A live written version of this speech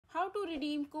to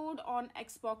redeem code on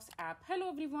Xbox app. Hello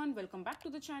everyone, welcome back to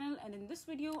the channel, and in this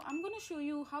video I'm going to show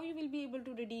you how you will be able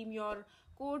to redeem your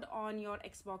code on your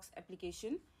Xbox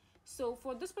application. So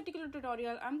for this particular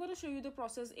tutorial I'm going to show you the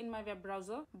process in my web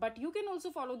browser, but you can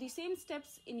also follow the same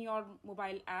steps in your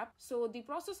mobile app. So the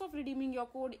process of redeeming your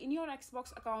code in your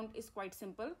Xbox account is quite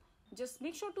simple. Just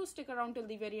make sure to stick around till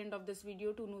the very end of this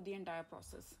video to know the entire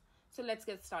process. So let's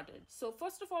get started. So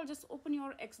first of all, just open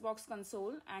your Xbox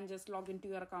console and just log into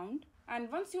your account. And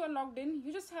once you are logged in,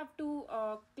 you just have to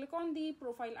click on the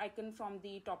profile icon from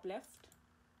the top left.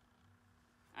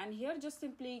 And here just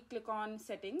simply click on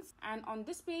settings. And on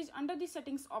this page, under the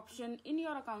settings option in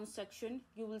your account section,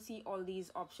 you will see all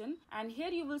these options. And here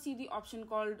you will see the option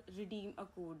called redeem a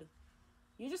code.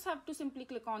 You just have to simply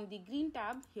click on the green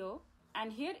tab here.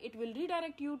 And here it will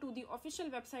redirect you to the official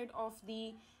website of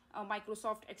the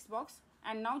Microsoft Xbox,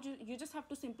 and now you just have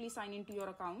to simply sign into your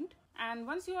account. And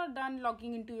once you are done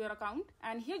logging into your account,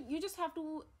 and here you just have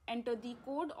to enter the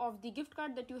code of the gift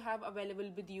card that you have available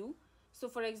with you. So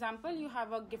for example, you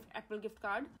have a Apple gift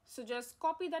card, so just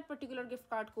copy that particular gift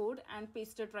card code and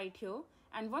paste it right here.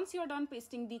 And once you are done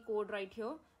pasting the code right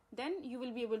here, then you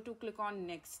will be able to click on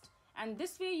next, and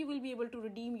this way you will be able to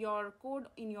redeem your code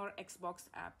in your Xbox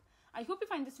app. I hope you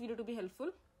find this video to be helpful.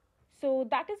 So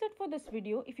that is it for this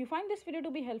video. If you find this video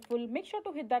to be helpful, make sure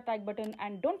to hit that like button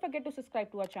and don't forget to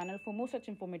subscribe to our channel for more such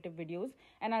informative videos,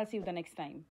 and I'll see you the next time.